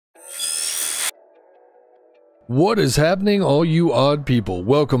What is happening, all you odd people?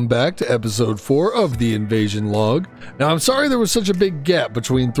 Welcome back to episode 4 of the Invasion Log. Now, I'm sorry there was such a big gap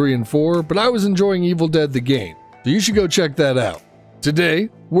between 3 and 4, but I was enjoying Evil Dead the game, so you should go check that out. Today,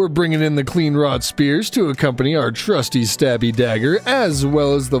 we're bringing in the Cleanrot Spears to accompany our trusty stabby dagger, as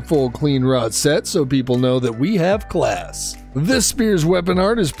well as the full Cleanrot set, so people know that we have class. This spear's weapon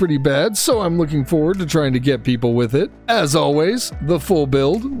art is pretty bad, so I'm looking forward to trying to get people with it. As always, the full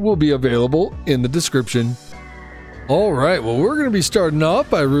build will be available in the description. Alright, well, we're going to be starting off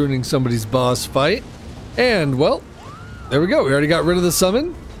by ruining somebody's boss fight. And, well, there we go. We already got rid of the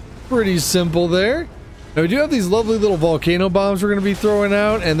summon. Pretty simple there. Now, we do have these lovely little volcano bombs we're going to be throwing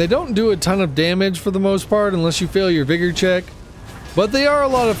out, and they don't do a ton of damage for the most part unless you fail your Vigor check. But they are a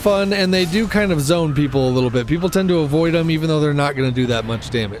lot of fun, and they do kind of zone people a little bit. People tend to avoid them even though they're not going to do that much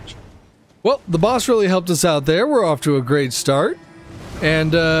damage. Well, the boss really helped us out there. We're off to a great start.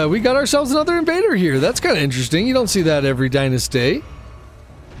 And we got ourselves another invader here. That's kind of interesting. You don't see that every Dynasty.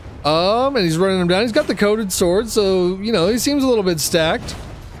 And he's running him down. He's got the coated sword, so, you know, he seems a little bit stacked.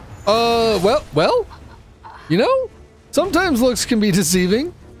 Well, you know, sometimes looks can be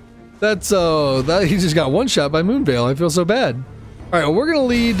deceiving. That's, he just got one shot by Moonveil. I feel so bad. All right, well, we're going to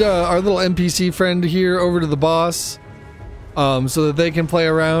lead our little NPC friend here over to the boss so that they can play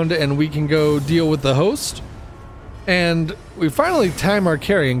around and we can go deal with the host. And we finally timed our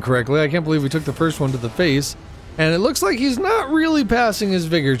Carian correctly. I can't believe we took the first one to the face. And it looks like he's not really passing his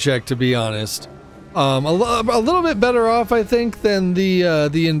Vigor check, to be honest. A little bit better off, I think, than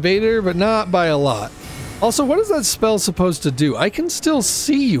the invader, but not by a lot. Also, what is that spell supposed to do? I can still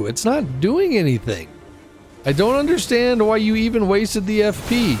see you. It's not doing anything. I don't understand why you even wasted the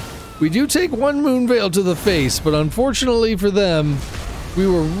FP. We do take one Moonveil to the face, but unfortunately for them, we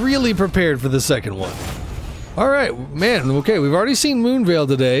were really prepared for the second one. Alright, man, okay, we've already seen Moonveil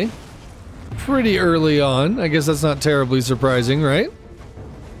today. Pretty early on. I guess that's not terribly surprising, right?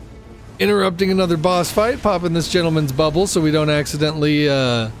 Interrupting another boss fight, popping this gentleman's bubble so we don't accidentally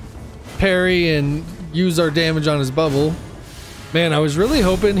parry and use our damage on his bubble. Man, I was really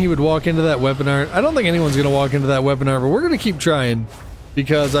hoping he would walk into that weapon art. I don't think anyone's going to walk into that weapon art, but we're going to keep trying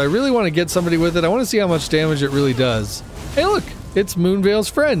because I really want to get somebody with it. I want to see how much damage it really does. Hey, look, it's Moonveil's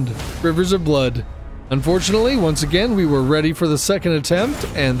friend, Rivers of Blood. Unfortunately, once again, we were ready for the second attempt,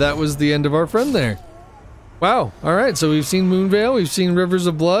 and that was the end of our friend there. Wow, alright, so we've seen Moonveil, we've seen Rivers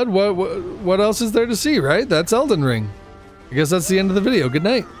of Blood. What else is there to see, right? That's Elden Ring. I guess that's the end of the video. Good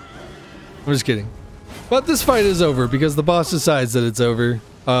night. I'm just kidding. But this fight is over because the boss decides that it's over.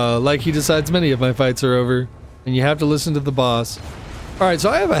 Like he decides many of my fights are over, and you have to listen to the boss. Alright, so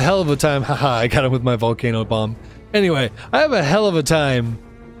I have a hell of a time. Haha, I got him with my volcano bomb. Anyway, I have a hell of a time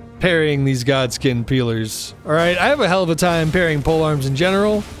parrying these Godskin peelers. Alright, I have a hell of a time parrying polearms in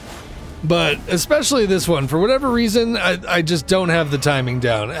general, but especially this one. For whatever reason, I just don't have the timing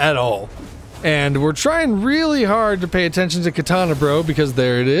down at all. And we're trying really hard to pay attention to Katana Bro because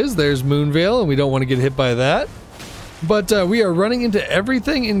there it is, there's Moonveil, and we don't want to get hit by that. But we are running into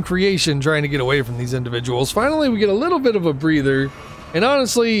everything in creation trying to get away from these individuals. Finally, we get a little bit of a breather, and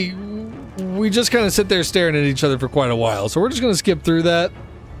honestly, we just kind of sit there staring at each other for quite a while. So we're just going to skip through that,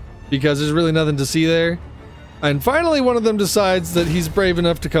 because there's really nothing to see there. And finally, one of them decides that he's brave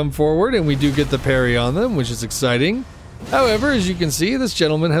enough to come forward, and we do get the parry on them, which is exciting. However, as you can see, this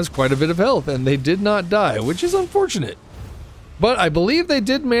gentleman has quite a bit of health, and they did not die, which is unfortunate. But I believe they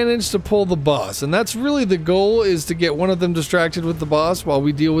did manage to pull the boss, and that's really the goal, is to get one of them distracted with the boss while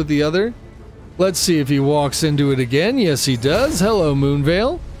we deal with the other. Let's see if he walks into it again. Yes, he does. Hello,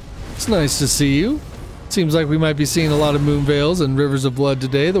 Moonveil. It's nice to see you. Seems like we might be seeing a lot of Moonveils and Rivers of Blood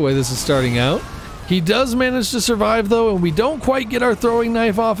today, the way this is starting out. He does manage to survive, though, and we don't quite get our throwing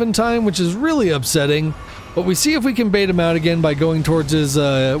knife off in time, which is really upsetting. But we see if we can bait him out again by going towards his,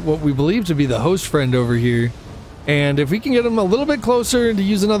 what we believe to be the host friend over here. And if we can get him a little bit closer to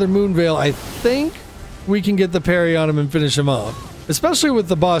use another Moonveil, I think we can get the parry on him and finish him off. Especially with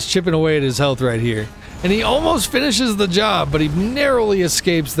the boss chipping away at his health right here. And he almost finishes the job, but he narrowly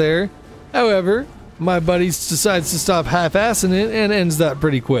escapes there. However, my buddy decides to stop half-assing it and ends that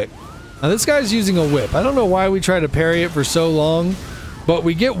pretty quick. Now this guy's using a whip. I don't know why we try to parry it for so long, but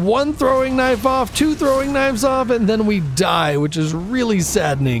we get one throwing knife off, two throwing knives off, and then we die, which is really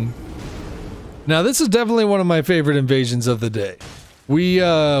saddening. Now this is definitely one of my favorite invasions of the day. We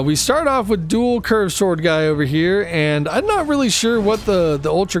start off with dual curved sword guy over here, and I'm not really sure what the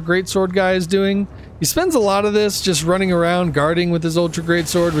ultra great sword guy is doing. He spends a lot of this just running around guarding with his ultra great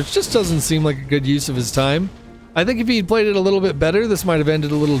sword, which just doesn't seem like a good use of his time. I think if he had played it a little bit better, this might have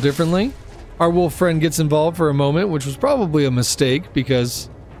ended a little differently. Our wolf friend gets involved for a moment, which was probably a mistake because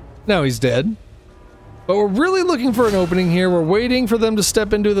now he's dead. But we're really looking for an opening here. We're waiting for them to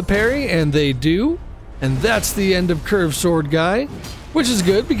step into the parry, and they do. And that's the end of Curved Sword Guy, which is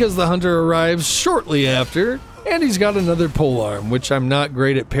good because the hunter arrives shortly after, and he's got another polearm, which I'm not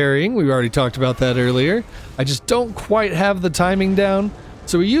great at parrying. We already talked about that earlier. I just don't quite have the timing down.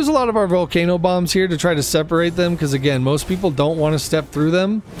 So we use a lot of our volcano bombs here to try to separate them, because again, most people don't want to step through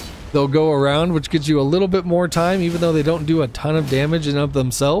them. They'll go around, which gives you a little bit more time, even though they don't do a ton of damage in of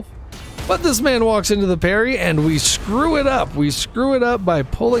themselves. But this man walks into the parry, and we screw it up. We screw it up by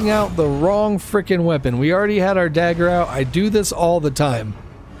pulling out the wrong frickin' weapon. We already had our dagger out. I do this all the time.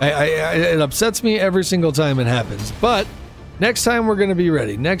 It upsets me every single time it happens. But next time we're going to be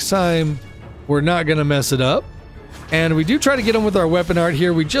ready. Next time we're not going to mess it up. And we do try to get him with our weapon art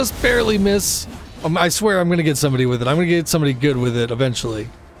here. We just barely miss. I swear I'm going to get somebody with it. I'm going to get somebody good with it eventually.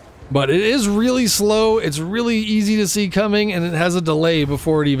 But it is really slow. It's really easy to see coming, and it has a delay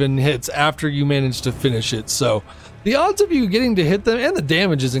before it even hits after you manage to finish it. So the odds of you getting to hit them, and the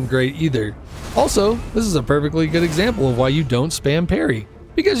damage isn't great either. Also, this is a perfectly good example of why you don't spam parry.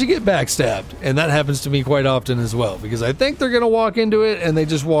 Because you get backstabbed, and that happens to me quite often as well. Because I think they're going to walk into it, and they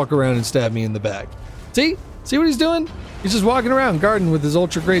just walk around and stab me in the back. See? See what he's doing? He's just walking around guarding with his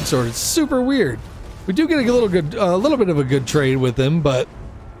ultra greatsword. It's super weird. We do get a little bit of a good trade with him, but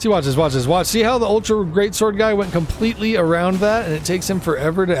see, watch this, watch this, watch. See how the ultra greatsword guy went completely around that, and it takes him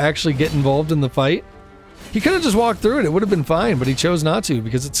forever to actually get involved in the fight? He could have just walked through it. It would have been fine, but he chose not to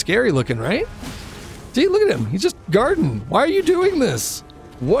because it's scary looking, right? See, look at him. He's just guarding. Why are you doing this?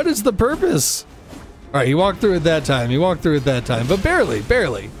 What is the purpose? All right, he walked through it that time. He walked through it that time, but barely,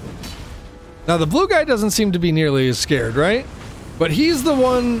 barely. Now, the blue guy doesn't seem to be nearly as scared, right? But he's the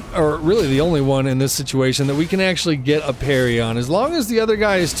one, or really the only one in this situation that we can actually get a parry on. As long as the other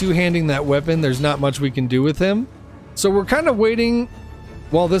guy is two-handing that weapon, there's not much we can do with him. So we're kind of waiting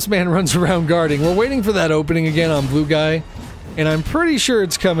while this man runs around guarding. We're waiting for that opening again on blue guy. And I'm pretty sure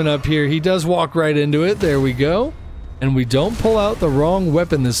it's coming up here. He does walk right into it. There we go. And we don't pull out the wrong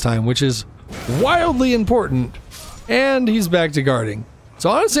weapon this time, which is wildly important. And he's back to guarding. So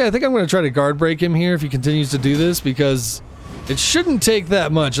honestly, I think I'm going to try to guard break him here if he continues to do this, because it shouldn't take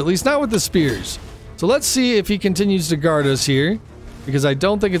that much, at least not with the spears. So let's see if he continues to guard us here, because I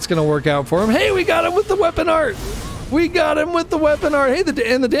don't think it's going to work out for him. Hey, we got him with the weapon art! We got him with the weapon art! Hey,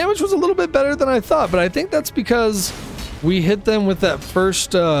 and the damage was a little bit better than I thought, but I think that's because we hit them with that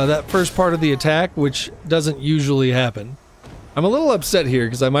first part of the attack, which doesn't usually happen. I'm a little upset here,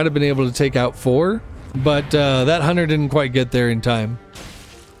 because I might have been able to take out 4, but that hunter didn't quite get there in time.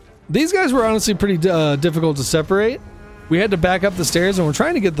 These guys were honestly pretty difficult to separate. We had to back up the stairs, and we're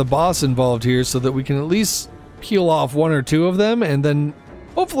trying to get the boss involved here so that we can at least peel off 1 or 2 of them, and then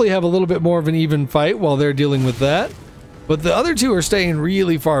hopefully have a little bit more of an even fight while they're dealing with that. But the other 2 are staying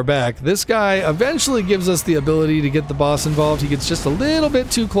really far back. This guy eventually gives us the ability to get the boss involved. He gets just a little bit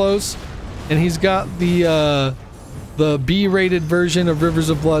too close, and he's got the B-rated version of Rivers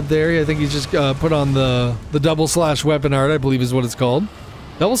of Blood there. I think he's just put on the double slash weapon art, I believe is what it's called.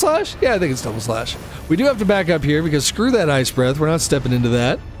 Double slash? Yeah, I think it's double slash. We do have to back up here because screw that ice breath. We're not stepping into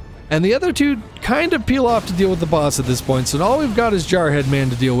that. And the other 2 kind of peel off to deal with the boss at this point. So all we've got is Jarhead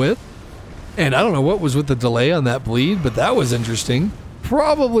Man to deal with. And I don't know what was with the delay on that bleed, but that was interesting.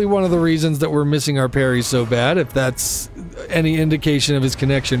 Probably one of the reasons that we're missing our parry so bad, if that's any indication of his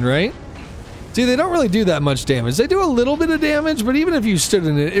connection, right? See, they don't really do that much damage. They do a little bit of damage, but even if you stood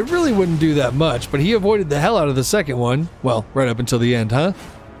in it, it really wouldn't do that much. But he avoided the hell out of the second one. Well, right up until the end, huh?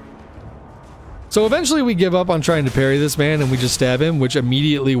 So eventually we give up on trying to parry this man and we just stab him, which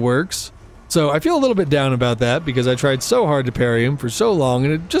immediately works. So I feel a little bit down about that because I tried so hard to parry him for so long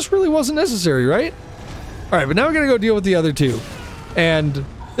and it just really wasn't necessary, right? Alright, but now we're going to go deal with the other 2. And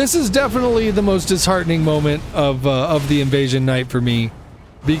this is definitely the most disheartening moment of the invasion night for me.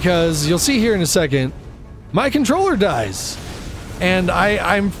 Because you'll see here in a second, my controller dies. And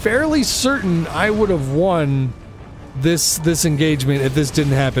I'm fairly certain I would have won this engagement if this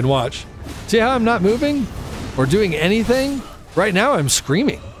didn't happen. Watch. See how I'm not moving or doing anything? Right now I'm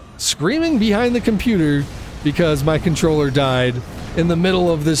screaming. Screaming behind the computer because my controller died in the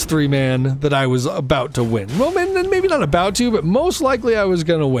middle of this 3-man that I was about to win. Well, maybe not about to, but most likely I was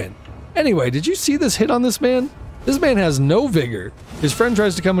gonna win. Anyway, did you see this hit on this man? This man has no vigor. His friend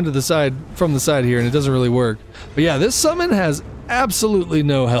tries to come into the side from the side here and it doesn't really work. But yeah, this summon has absolutely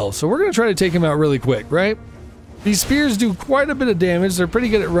no health. So we're going to try to take him out really quick, right? These spears do quite a bit of damage. They're pretty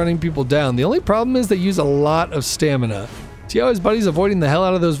good at running people down. The only problem is they use a lot of stamina. See how his buddy's avoiding the hell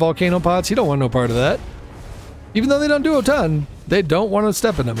out of those volcano pots? He don't want no part of that. Even though they don't do a ton, they don't want to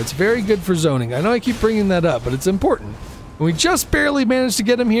step in them. It's very good for zoning. I know I keep bringing that up, but it's important. We just barely managed to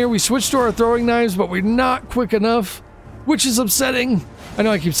get him here. We switched to our throwing knives, but we're not quick enough, which is upsetting. I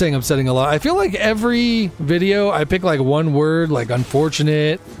know I keep saying upsetting a lot. I feel like every video I pick like one word, like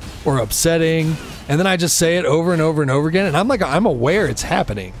unfortunate or upsetting, and then I just say it over and over and over again, and I'm aware it's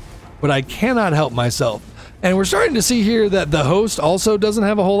happening, but I cannot help myself. And we're starting to see here that the host also doesn't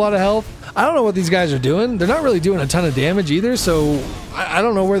have a whole lot of health. I don't know what these guys are doing. They're not really doing a ton of damage either, so I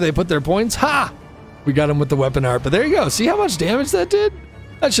don't know where they put their points. Ha! We got him with the weapon art, but there you go. See how much damage that did?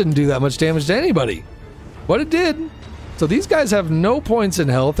 That shouldn't do that much damage to anybody. But it did. So these guys have no points in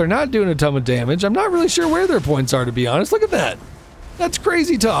health. They're not doing a ton of damage. I'm not really sure where their points are, to be honest. Look at that. That's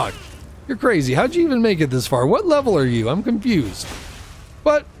crazy talk. You're crazy. How'd you even make it this far? What level are you? I'm confused.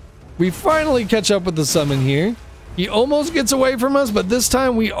 But we finally catch up with the summon here. He almost gets away from us, but this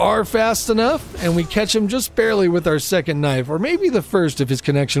time we are fast enough, and we catch him just barely with our second knife, or maybe the first if his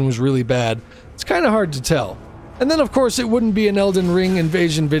connection was really bad. It's kind of hard to tell. And then, of course, it wouldn't be an Elden Ring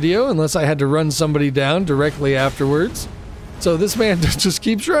Invasion video unless I had to run somebody down directly afterwards. So this man just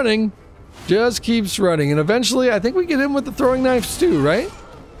keeps running. Just keeps running. And eventually, I think we get in with the throwing knives too, right?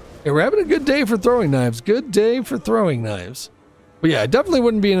 Yeah, we're having a good day for throwing knives. Good day for throwing knives. But yeah, it definitely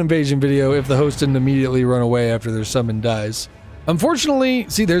wouldn't be an invasion video if the host didn't immediately run away after their summon dies. Unfortunately,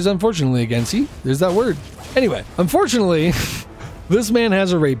 see, there's unfortunately again. See, there's that word. Anyway, unfortunately, this man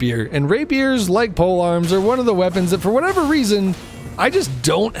has a rapier, and rapiers, like polearms, are one of the weapons that for whatever reason, I just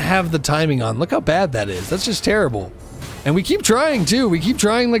don't have the timing on. Look how bad that is. That's just terrible. And we keep trying too. We keep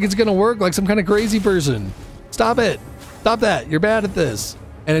trying like it's gonna work, like some kind of crazy person. Stop it. Stop that. You're bad at this.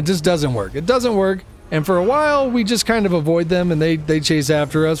 And it just doesn't work. It doesn't work. And for a while, we just kind of avoid them and they chase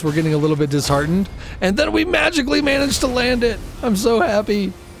after us. We're getting a little bit disheartened. And then we magically managed to land it. I'm so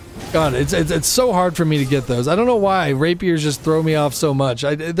happy. God, it's so hard for me to get those. I don't know why. Rapiers just throw me off so much.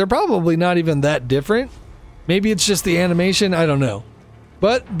 They're probably not even that different. Maybe it's just the animation. I don't know.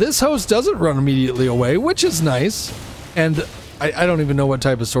 But this host doesn't run immediately away, which is nice. And I don't even know what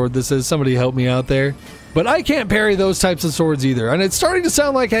type of sword this is. Somebody help me out there. But I can't parry those types of swords either. And it's starting to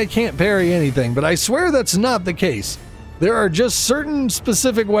sound like I can't parry anything, but I swear that's not the case. There are just certain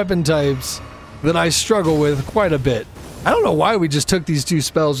specific weapon types that I struggle with quite a bit. I don't know why we just took these two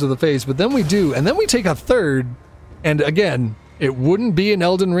spells to the face, but then we do. And then we take a third. And again, it wouldn't be an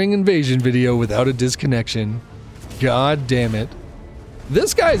Elden Ring Invasion video without a disconnection. God damn it.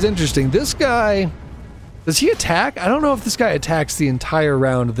 This guy's interesting. This guy... Does he attack? I don't know if this guy attacks the entire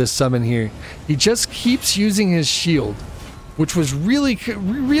round of this summon here. He just keeps using his shield, which was really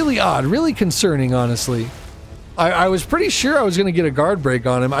odd, really concerning, honestly. I was pretty sure I was going to get a guard break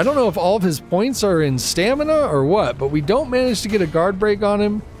on him. I don't know if all of his points are in stamina or what, but we don't manage to get a guard break on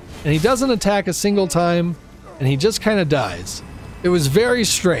him, and he doesn't attack a single time, and he just kind of dies. It was very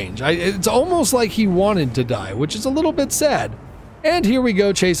strange. It's almost like he wanted to die, which is a little bit sad. And here we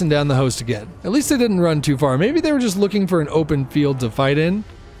go, chasing down the host again. At least they didn't run too far. Maybe they were just looking for an open field to fight in.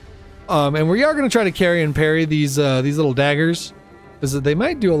 And we are going to try to carry and parry these little daggers, because they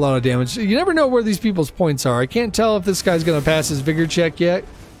might do a lot of damage. You never know where these people's points are. I can't tell if this guy's going to pass his Vigor check yet,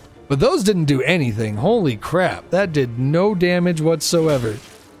 but those didn't do anything. Holy crap, that did no damage whatsoever.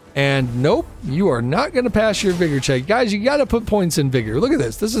 And nope, you are not going to pass your Vigor check. Guys, you got to put points in Vigor. Look at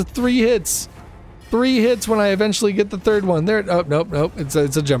this. This is 3 hits. 3 hits when I eventually get the third one. There, oh, nope. It's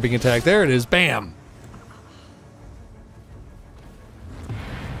a jumping attack. There it is. Bam.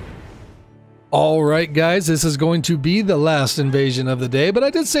 All right, guys, this is going to be the last invasion of the day, but I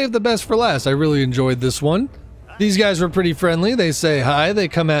did save the best for last. I really enjoyed this one. These guys were pretty friendly. They say hi. They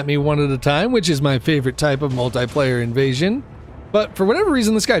come at me one at a time, which is my favorite type of multiplayer invasion. But for whatever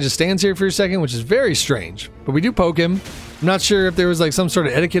reason, this guy just stands here for a second, which is very strange. But we do poke him. I'm not sure if there was like some sort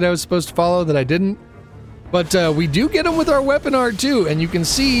of etiquette I was supposed to follow that I didn't. But we do get him with our weapon art too, and you can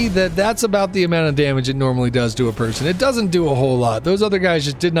see that that's about the amount of damage it normally does to a person. It doesn't do a whole lot. Those other guys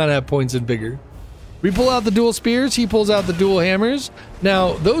just did not have points in Vigor. We pull out the dual spears, he pulls out the dual hammers.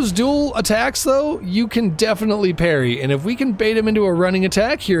 Now, those dual attacks though, you can definitely parry, and if we can bait him into a running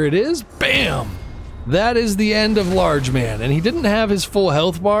attack, here it is, bam! That is the end of Large Man, and he didn't have his full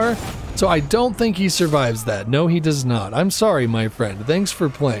health bar, so I don't think he survives that. No, he does not. I'm sorry, my friend. Thanks for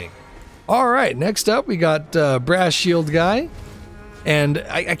playing. All right, next up, we got Brass Shield Guy, and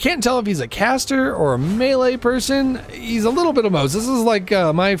I can't tell if he's a caster or a melee person. He's a little bit of most. This is like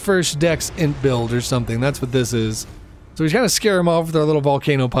my first Dex int build or something. That's what this is. So we kind of scare him off with our little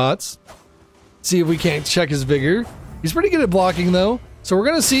volcano pots. See if we can't check his Vigor. He's pretty good at blocking, though. So we're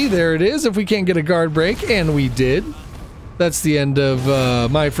going to see, there it is, if we can't get a guard break, and we did. That's the end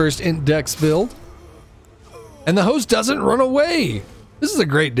of my first int Dex build. And the host doesn't run away. This is a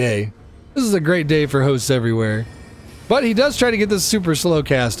great day. This is a great day for hosts everywhere. But he does try to get this super slow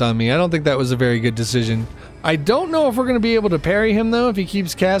cast on me. I don't think that was a very good decision. I don't know if we're going to be able to parry him, though, if he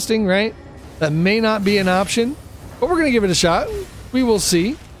keeps casting, right? That may not be an option. But we're going to give it a shot. We will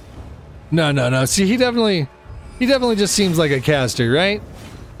see. No. See, he definitely just seems like a caster, right?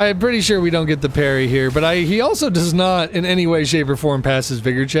 I'm pretty sure we don't get the parry here, but he also does not in any way, shape, or form pass his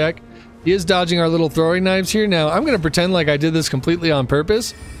Vigor check. He is dodging our little throwing knives here. Now, I'm going to pretend like I did this completely on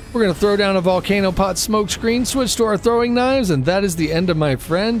purpose. We're going to throw down a volcano pot smoke screen, switch to our throwing knives, and that is the end of my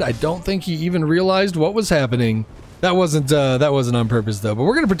friend. I don't think he even realized what was happening. That wasn't on purpose, though, but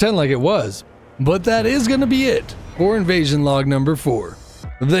we're going to pretend like it was. But that is going to be it for Invasion Log number 4.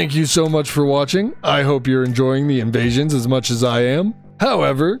 Thank you so much for watching. I hope you're enjoying the invasions as much as I am.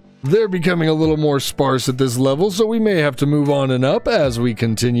 However, they're becoming a little more sparse at this level, so we may have to move on and up as we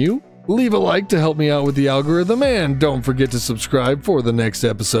continue. Leave a like to help me out with the algorithm, and don't forget to subscribe for the next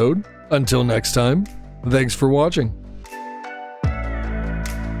episode. Until next time, thanks for watching.